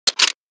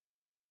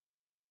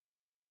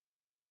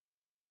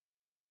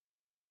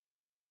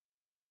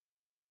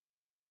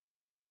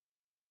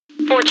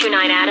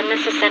429 Adam,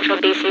 this is Central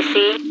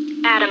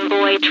BCC. Adam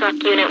Boy, Truck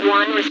Unit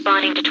 1,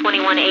 responding to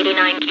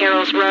 2189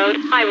 Carrols Road.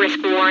 High-risk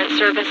warrant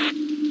service.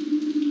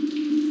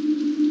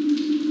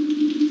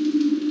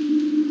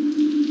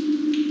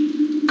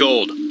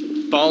 Gold.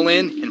 Fall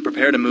in and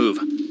prepare to move.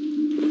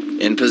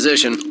 In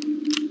position.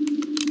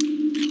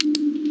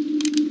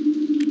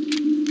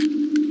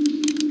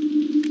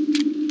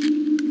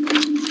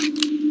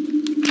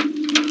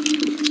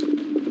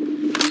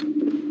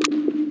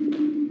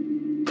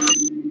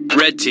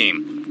 Red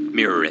team,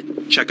 mirror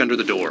it. Check under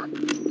the door.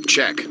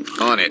 Check.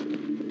 On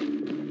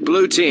it.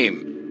 Blue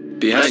team,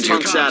 behind you.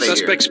 Out of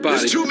Suspect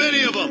spotted. There's too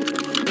many of them.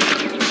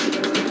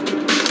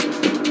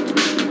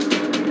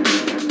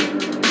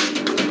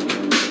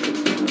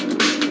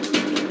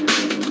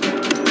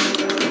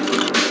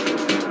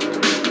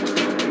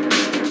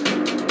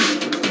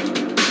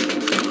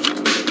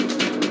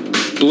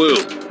 Blue,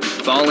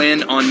 fall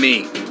in on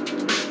me.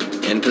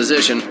 In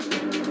position.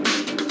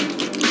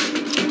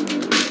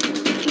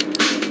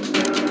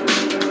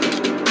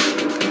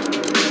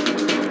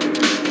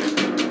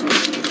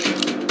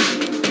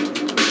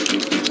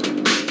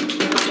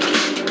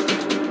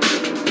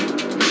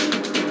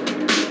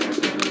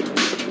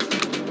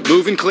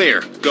 Moving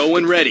clear. Go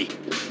when ready.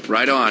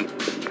 Right on.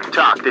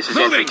 Talk, this is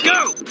entry team.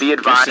 Be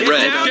advised.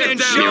 Red.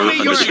 Show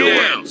me your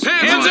hands.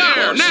 Hands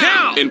up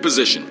now. In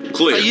position.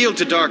 Clear. I yield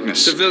to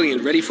darkness.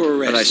 Civilian, ready for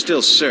arrest. But I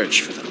still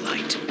search for the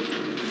light.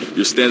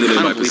 You're standing in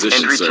my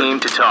position, Entry sir. team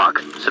to talk.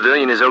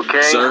 Civilian is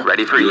okay. Sir,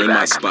 ready for you're in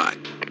my evac. spot.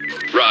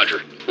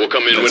 Roger. We'll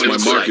come in That's when my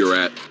it's mark sight. you're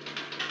at.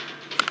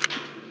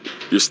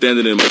 You're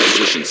standing in my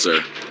position, sir.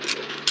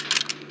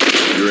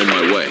 You're in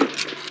my way.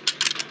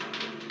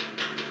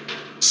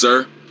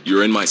 Sir,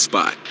 you're in my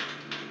spot.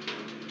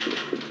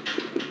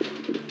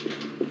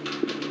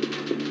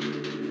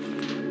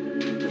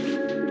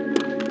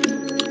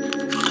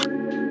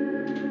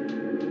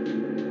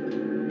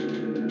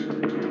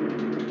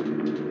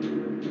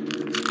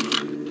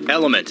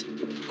 Element.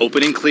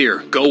 Open and clear.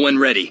 Go when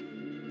ready.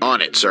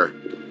 On it, sir.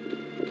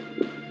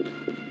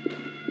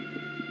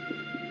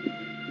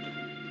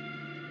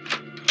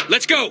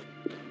 Let's go!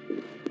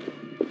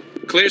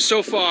 Clear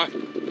so far.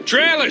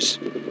 Trailers!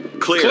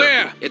 Clear.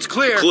 Clear! It's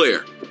clear.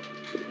 Clear.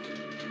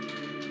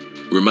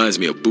 Reminds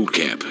me of boot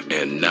camp,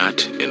 and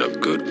not in a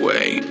good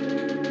way.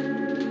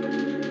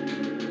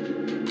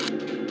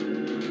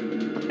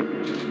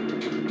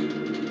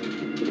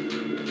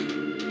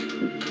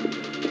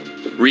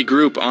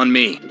 Regroup on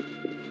me.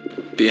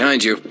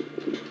 Behind you.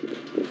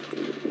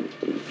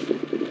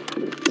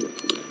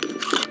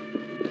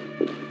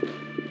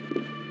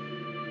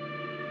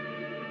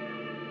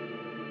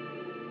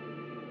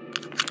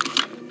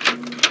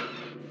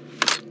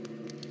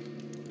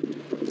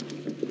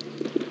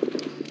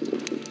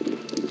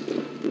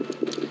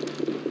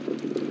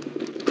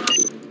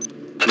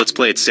 Let's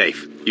play it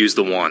safe. Use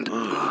the wand.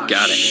 Oh,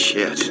 Got it.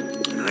 Shit.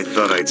 I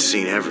thought I'd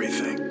seen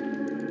everything.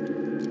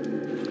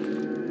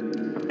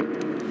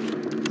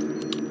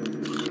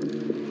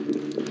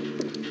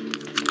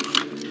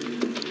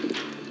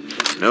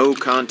 No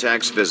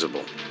contacts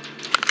visible.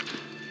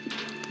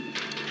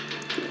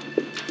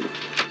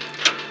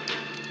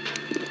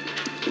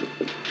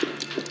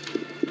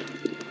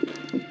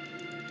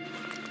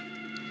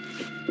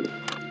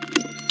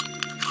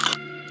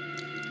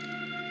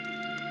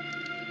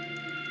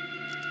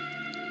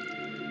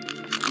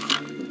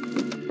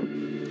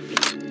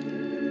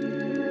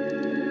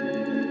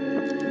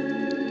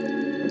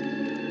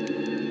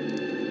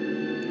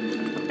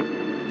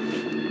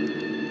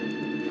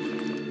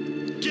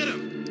 Get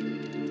him!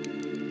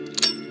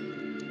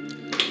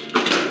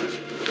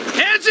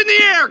 Hands in the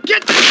air!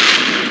 Get the...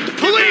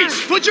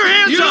 Police! Put your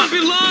hands You up! don't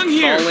belong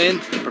here! Fall in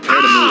and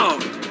prepare to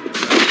move.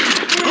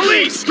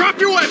 Police! Drop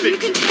your You weapons!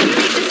 contaminate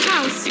this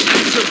house.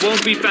 Officer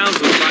won't be found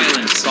with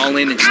violence. Fall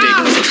in and stay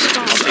close.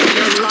 I'll take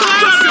care of it.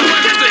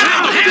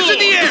 Hands in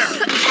the air!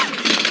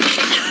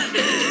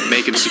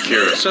 Make him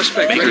secure.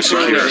 Suspect Make her ready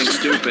for secure. arrest.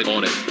 Stupid.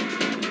 On it.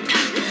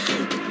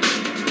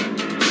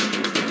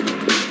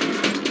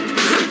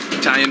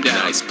 Tie him down.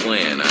 Nice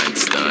plan,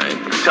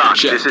 Einstein. Talk,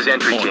 Check. this is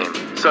entry On team.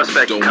 it.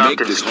 Suspect Don't cuffed make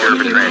and this secured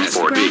harder for than it has to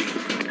transport.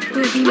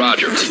 be.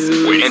 Roger.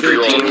 Waiting for Entry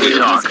your all team to clear.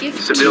 talk.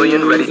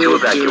 Civilian ready to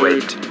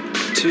evacuate.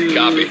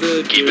 Copy.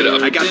 Keep it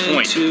up. I got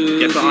point.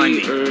 Get behind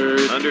me.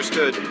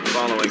 Understood.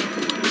 Following.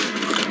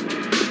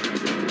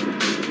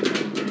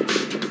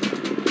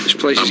 This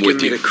place is I'm giving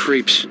with me you. the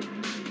creeps.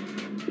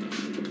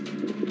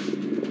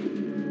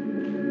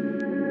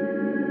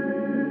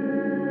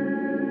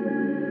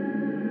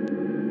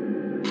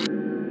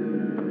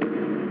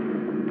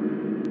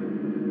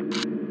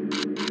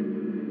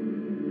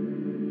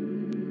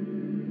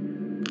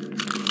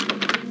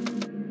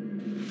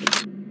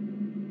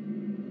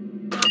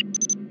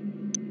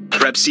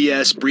 Prep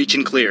CS, breach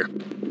and clear.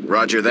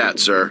 Roger that,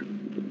 sir.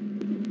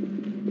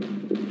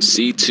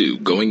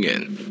 C2 going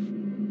in.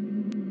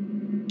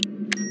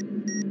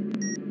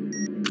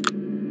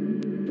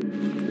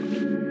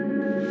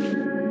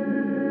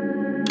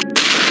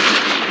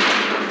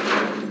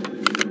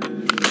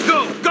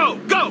 Go! Go!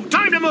 Go!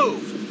 Time to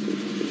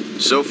move!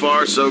 So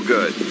far, so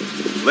good.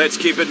 Let's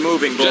keep it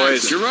moving,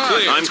 boys. You're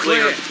right. I'm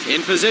clear.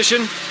 In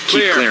position.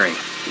 Clear. Keep clearing.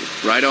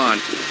 Right on.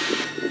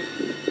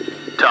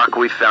 Doc,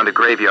 we found a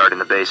graveyard in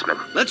the basement.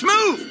 Let's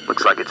move!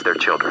 Looks like it's their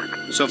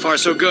children. So far,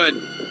 so good.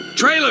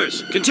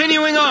 Trailers,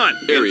 continuing on.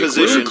 In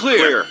position. Room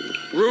clear.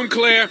 Room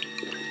clear.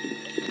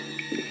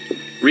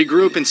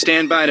 Regroup and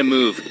stand by to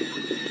move.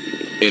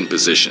 In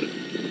position.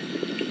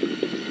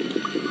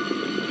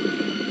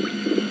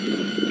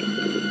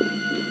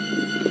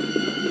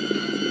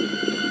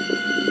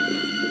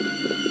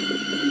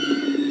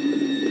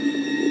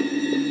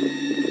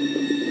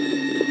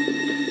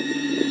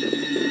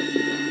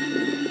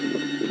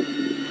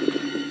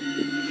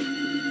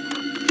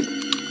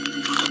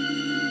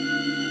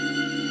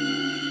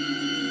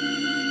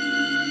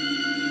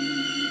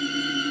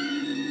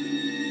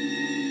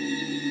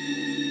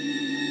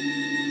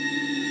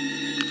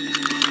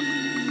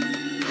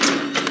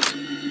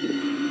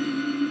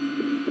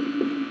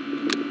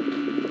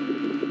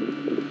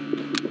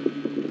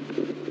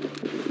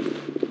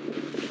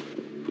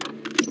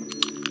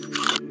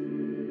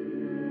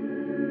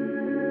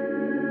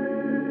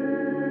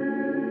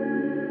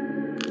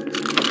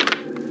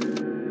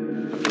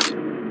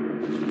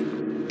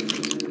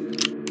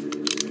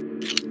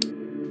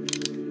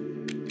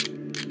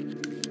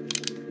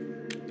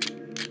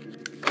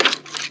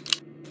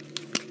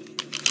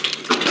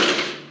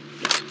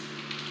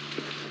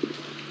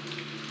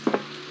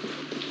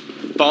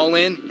 Fall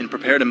in and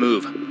prepare to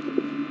move.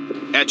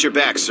 At your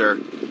back, sir.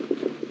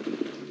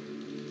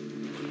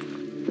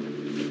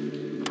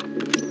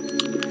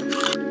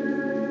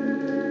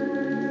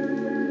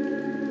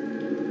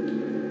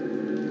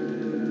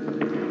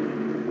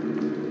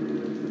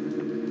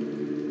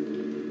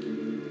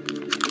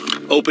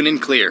 Open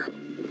and clear.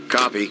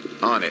 Copy.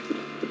 On it.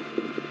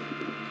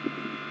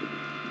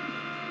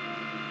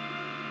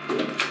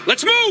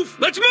 Let's move!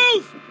 Let's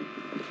move!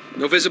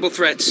 No visible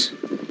threats.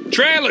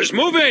 Trailers,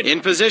 move in!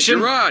 In position.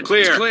 Gerard,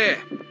 Clear. it's clear.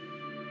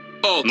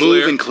 All Move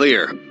clear. and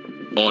clear.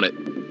 On it.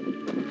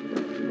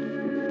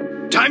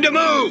 Time to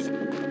move!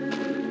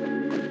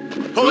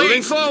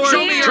 Moving forward.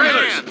 Show me your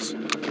Trailers. hands!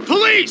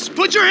 Police,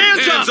 put your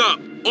hands, up!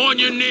 On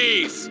your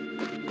knees!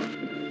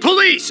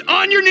 Police,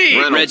 on your knees!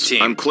 Reynolds, Red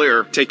team. I'm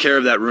clear. Take care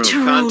of that room.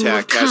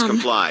 Contact has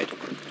complied.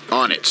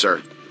 On it,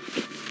 sir.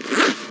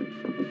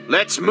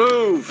 Let's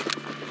move.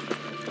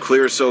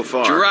 Clear so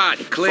far. Gerard,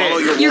 clear. Follow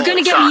your You're wall.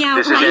 gonna get Doc, me out,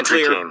 this is right?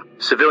 entry team.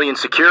 Civilian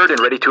secured and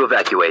ready to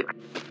evacuate.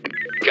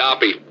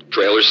 Copy.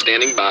 Trailers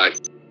standing by.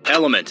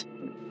 Element.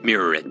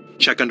 Mirror it.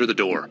 Check under the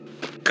door.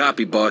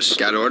 Copy, boss.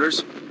 Got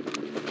orders?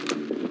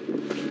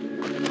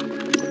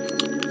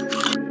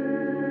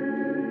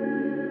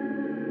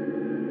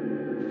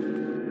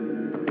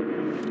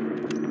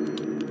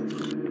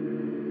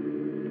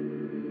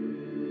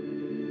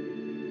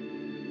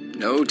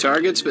 No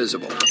targets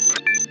visible.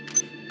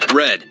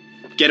 Red.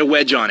 Get a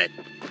wedge on it.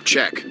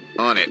 Check.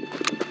 On it.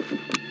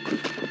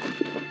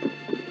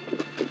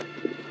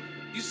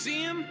 You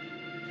see him?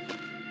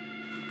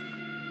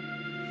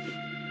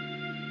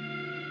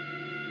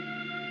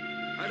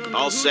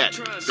 All set.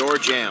 Door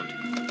jammed.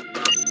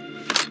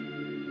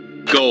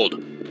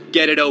 Gold.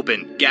 Get it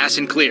open. Gas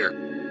and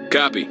clear.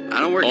 Copy. I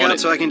don't work On out it.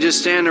 so I can just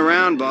stand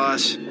around,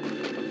 boss.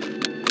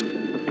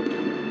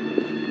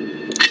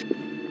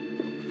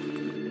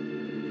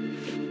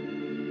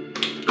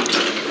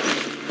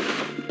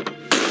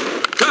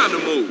 Time to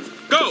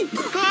move. Go!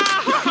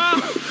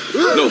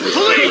 No,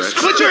 Police,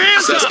 put your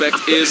hands up!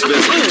 Suspect is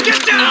visible.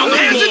 Get down!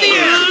 Hands in the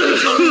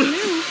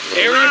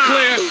air! Area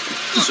clear.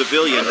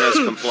 Civilian has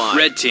complied.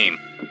 Red team.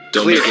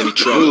 Don't Clear. make any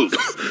trouble. Move.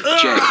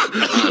 Check. On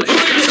it.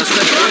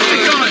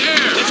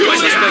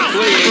 Suspect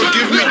fleeing.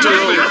 Forgive me,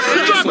 Taronne.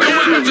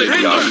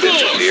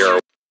 Sierra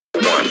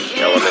 1.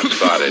 Element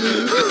spotted.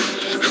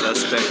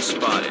 Suspect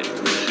spotted.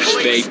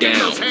 Stay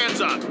down.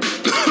 Hands up.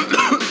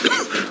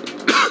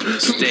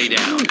 Stay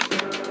down.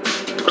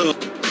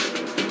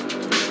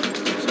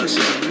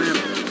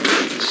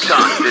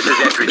 Doc, this is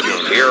entry team.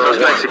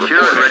 Suspect secure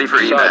and ready for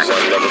evac.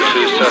 Level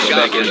 2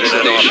 suspect is in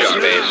an office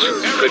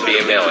space. Could be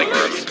a mailing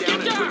room. Put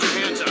your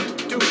hands up.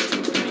 Do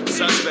it.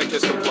 Suspect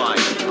has complied.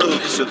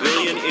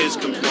 Civilian is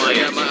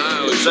compliant.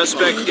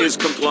 Suspect is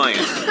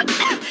compliant.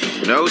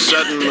 No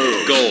sudden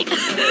move. Gold.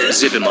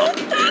 Zip him up.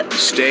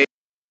 Stay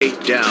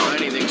down.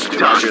 Doc,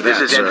 Roger this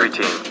that, is sir.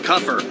 entry team.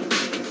 Cuff her.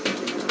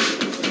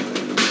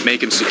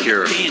 Make him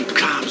secure. Damn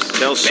cops.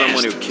 Tell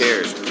someone who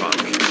cares, punk.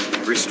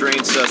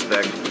 Restrain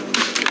suspect.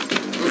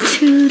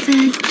 To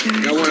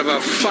the Got one of our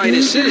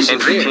finest citizens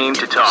Entry here. team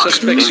to talk.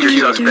 Suspect Entry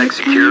secure. suspect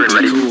secure and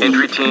ready.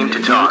 Entry team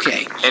to talk.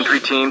 Okay. Entry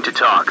team to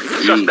talk.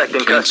 Suspect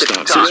in custody.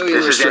 stop. Talk.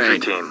 Civilian This is entry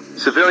restrained. team.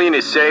 Civilian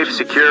is safe,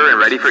 secure, and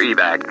ready for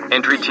evac.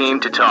 Entry team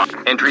to talk.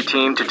 Entry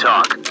team to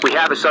talk. We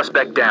have a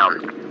suspect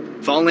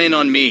down. Fall in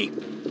on me.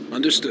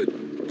 Understood.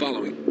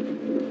 Following.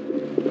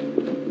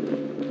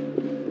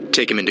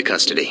 Take him into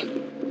custody.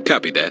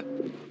 Copy that.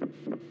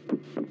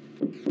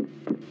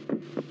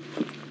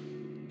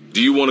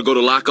 Do you want to go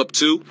to lockup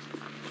too?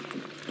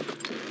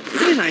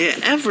 Get I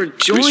ever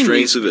join Restrain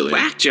these civilian.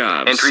 whack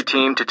jobs? Entry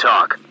team to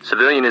talk.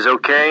 Civilian is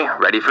okay,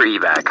 ready for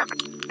evac.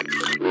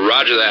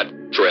 Roger that.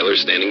 Trailer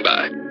standing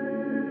by.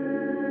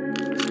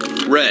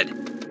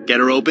 Red, get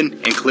her open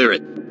and clear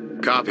it.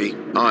 Copy.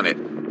 On it.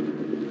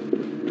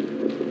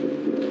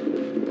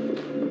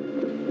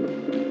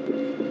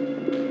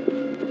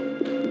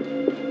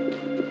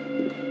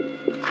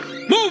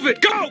 Move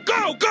it! Go!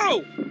 Go!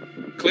 Go!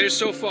 Clear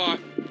so far.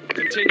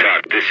 Continue.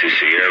 Doc, this is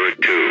Sierra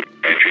 2.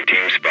 Entry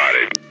team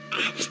spotted.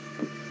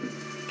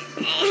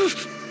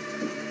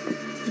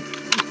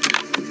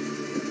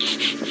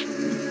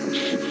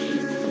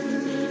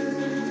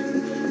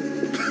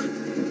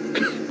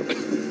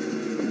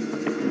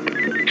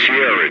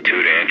 Sierra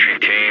 2 to entry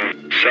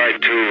team.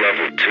 Side 2,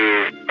 level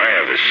 2. I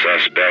have a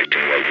suspect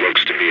in what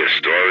looks to be a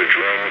storage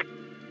room.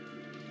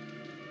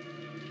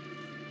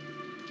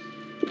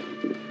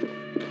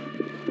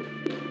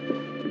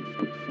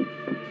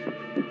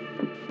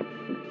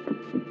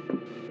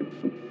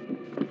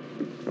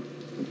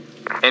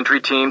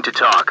 Entry team to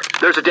talk.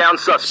 There's a down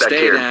suspect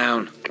Stay here.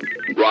 down.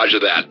 Roger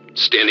that.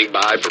 Standing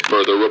by for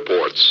further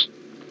reports.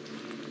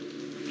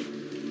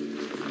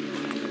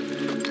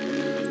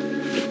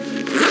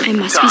 I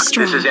must be Talk,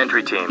 strong. this is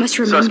entry team. Must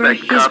remember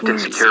Suspect his cuffed and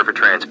words. secure for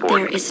transport.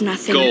 There is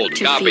nothing Gold.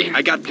 to Copy. fear.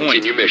 I got point.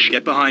 Continue mission.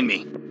 Get behind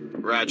me.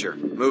 Roger.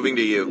 Moving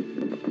to you.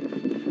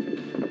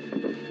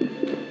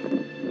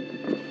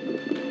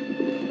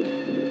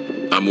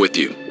 I'm with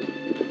you.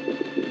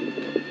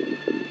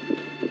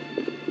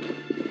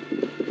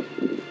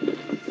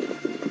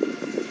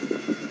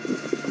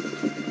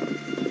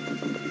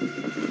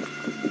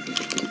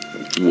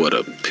 What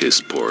a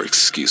piss-poor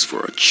excuse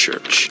for a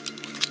church.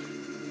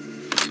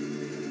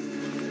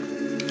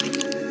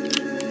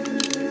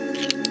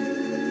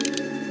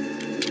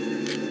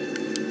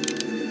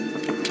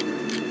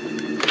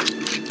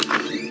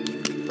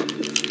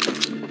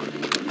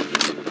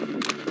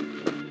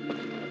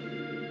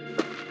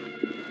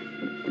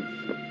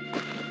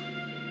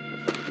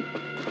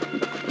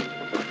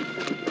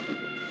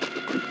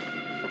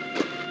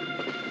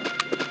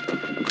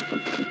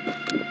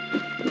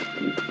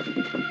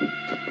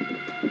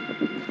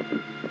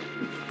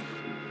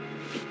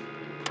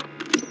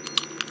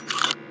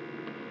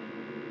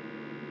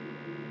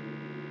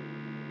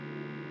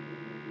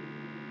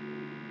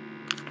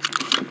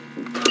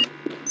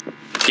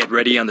 Get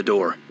ready on the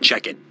door.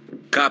 Check it.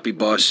 Copy,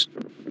 boss.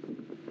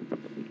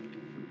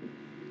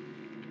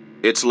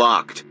 It's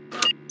locked.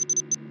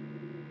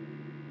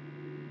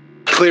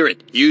 Clear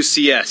it. Use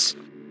CS.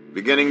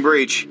 Beginning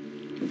breach.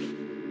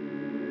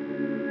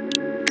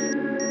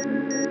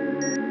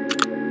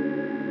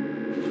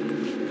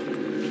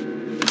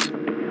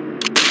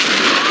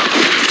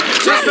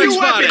 Suspect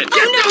spotted!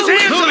 Get those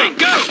hands up!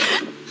 Go!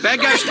 Bad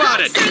guy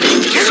spotted! Put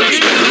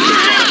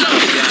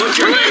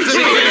your hands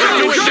in the air!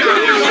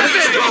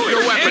 Drop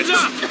your weapons!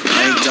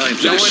 Ain't time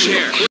for this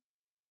shit.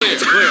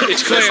 It's clear.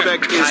 It's clear.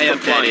 Suspect is I am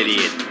that compliant.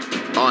 idiot.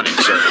 On it,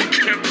 sir.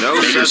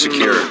 No sudden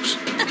moves.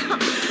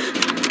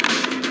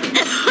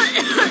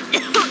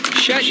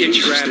 Shut your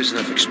trap. There's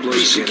enough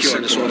explosives here to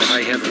send us all to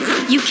high heaven.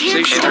 You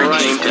can't Safe start Entry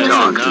this team to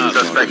talk. alone.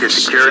 Suspect is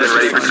secured and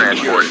ready for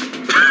transport.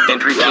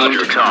 Entry team Roger.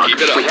 to talk. Keep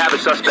it up. We have a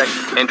suspect.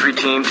 Entry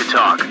team to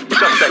talk.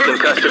 Suspect in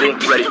custody,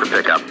 ready for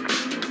pickup.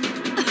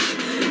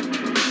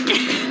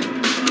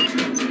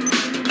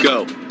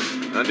 Go.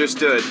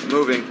 Understood.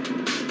 Moving.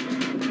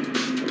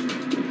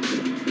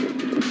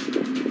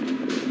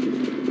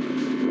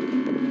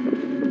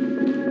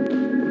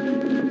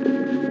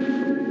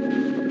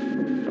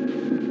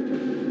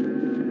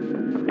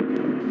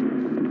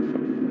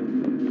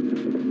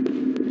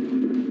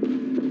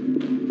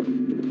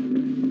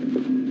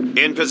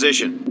 In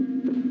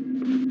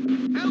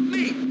position. Help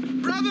me!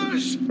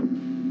 Brothers!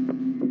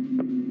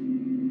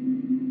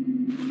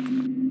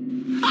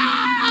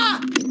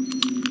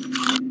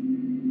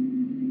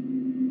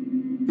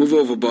 Move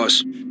over,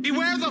 boss.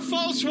 Beware the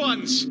false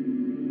ones!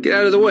 Get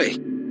out of the way.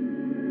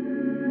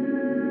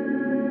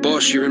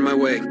 Boss, you're in my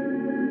way.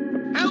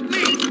 Help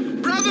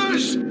me!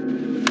 Brothers!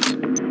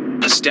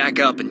 Stack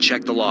up and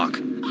check the lock.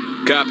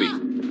 Copy.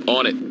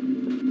 On it.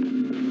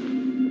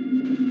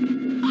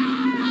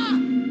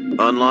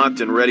 Unlocked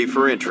and ready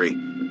for entry.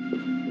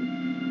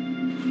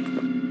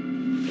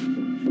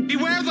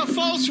 Beware the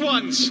false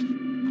ones!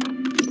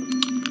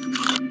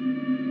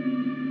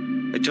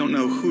 I don't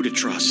know who to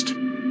trust.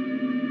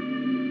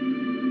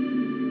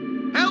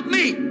 Help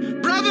me!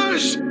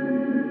 Brothers!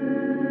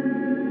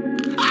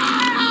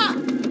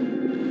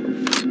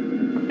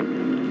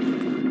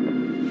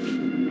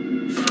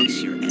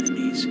 Face your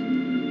enemies.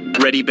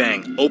 Ready,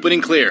 bang. Open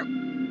and clear. I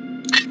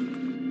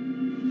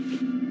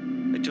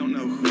don't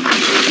know who.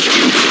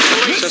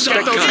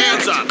 Suspect those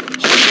hands up!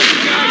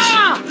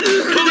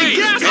 Police!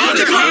 Get on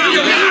the ground!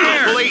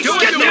 Police!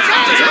 Get those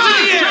hands up!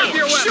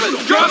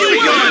 Drop your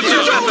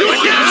weapons!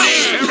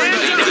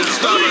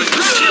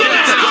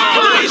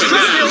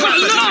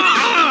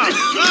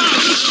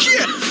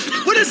 Shit!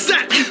 What is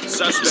that?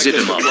 Suspect Zip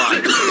is him up.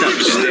 compliant.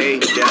 Stay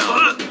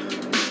down.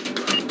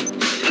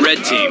 Red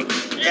team,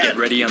 get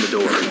ready on the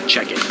door.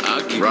 Check it.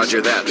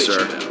 Roger that, Bitch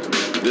sir. about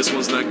it. This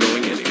one's not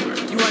going anywhere.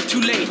 You are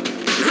too late. To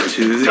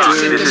the Talk,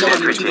 dirt. this is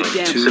entry team. To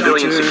the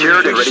Civilians dirt.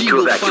 secured and ready to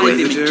evacuate.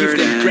 To the dirt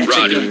and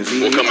Roger. to the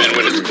We'll come in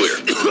when it's clear.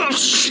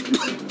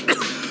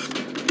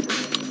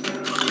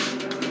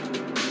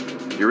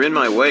 You're in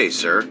my way,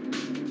 sir.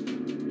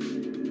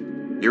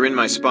 You're in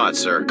my spot,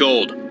 sir.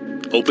 Gold.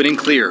 Open and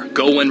clear.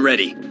 Go when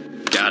ready.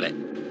 Got it.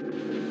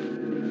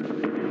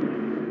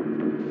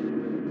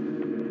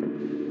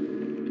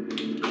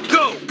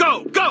 Go,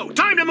 go, go!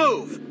 Time to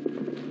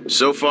move!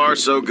 So far,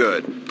 so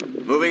good.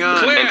 Moving on.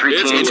 Clear. Entry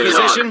It's team in to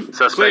position. talk.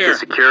 Suspect Clear. is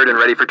secured and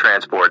ready for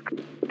transport.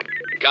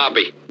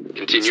 Copy.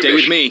 Continue Stay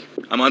with mission. me.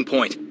 I'm on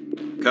point.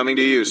 Coming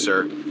to you,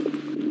 sir.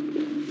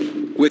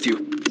 With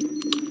you.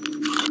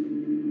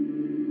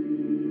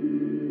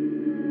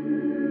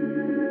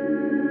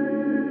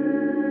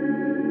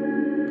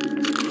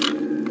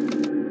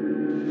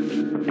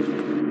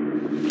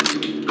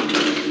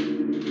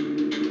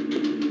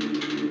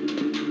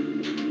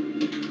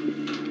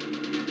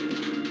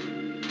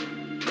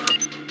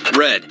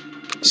 Red.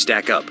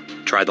 Stack up.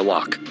 Try the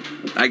lock.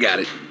 I got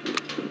it.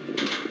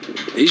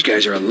 These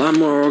guys are a lot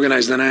more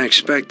organized than I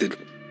expected.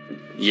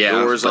 Yeah,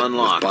 Doors but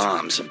unlocked. with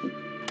bombs.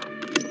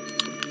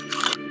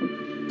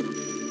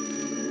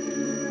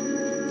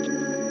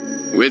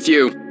 With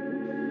you.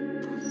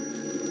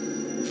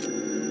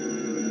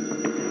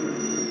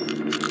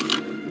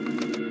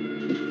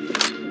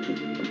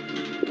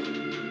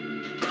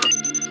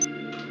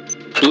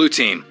 Blue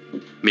team.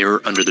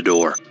 Mirror under the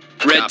door.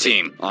 Red Copy.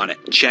 team. On it.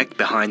 Check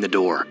behind the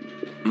door.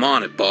 I'm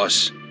on it,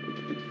 boss.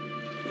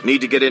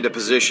 Need to get into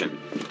position.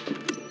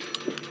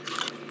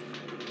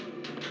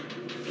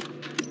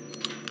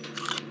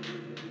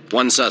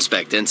 One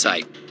suspect in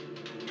sight.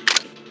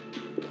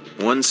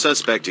 One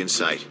suspect in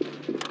sight.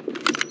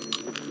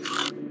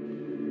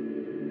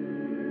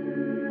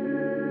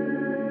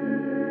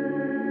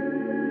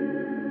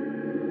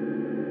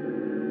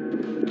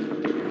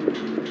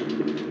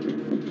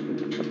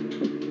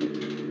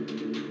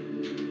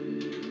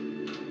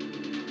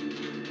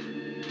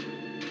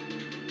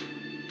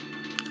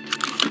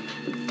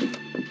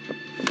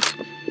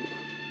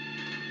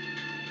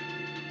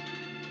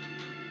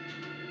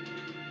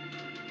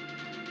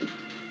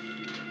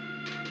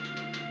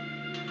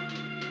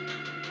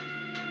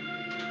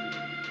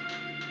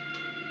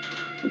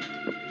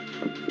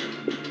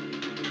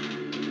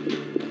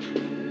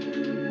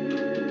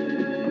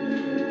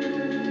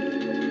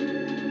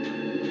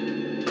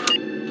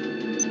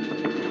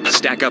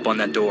 Stack up on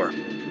that door.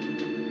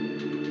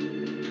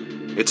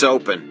 It's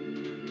open.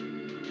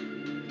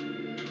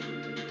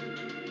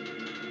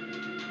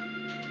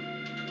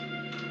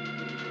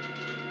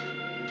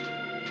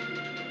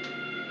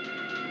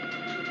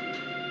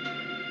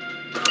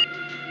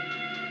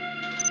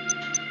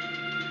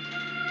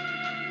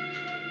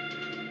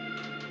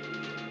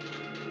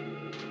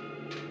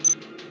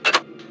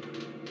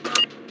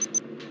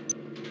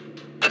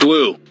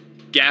 Blue.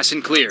 Gas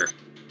and clear.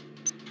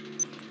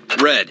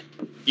 Red.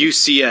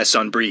 UCS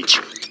on breach.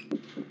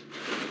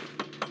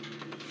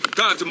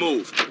 Time to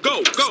move.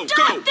 Go, go, Stop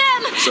go!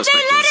 them! Suspect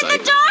They let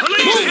in in the sight.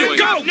 darkness!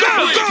 Go, go,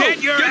 go!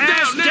 Get your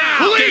ass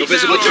down! No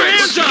visible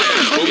trace.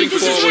 Moving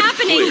This is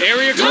happening!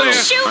 Area Don't clear.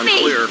 shoot me!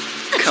 Unclear.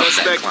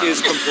 Suspect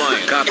is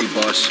compliant. Copy,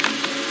 boss.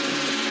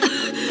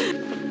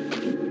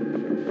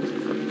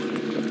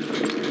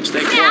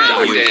 Stay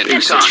Now! quiet.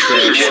 Outstanding. Talk, this is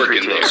Good entry work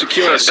in team. there.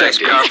 Suspect Suspect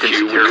cuffed and is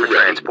secure for ready.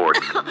 transport.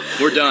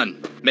 We're done.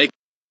 Make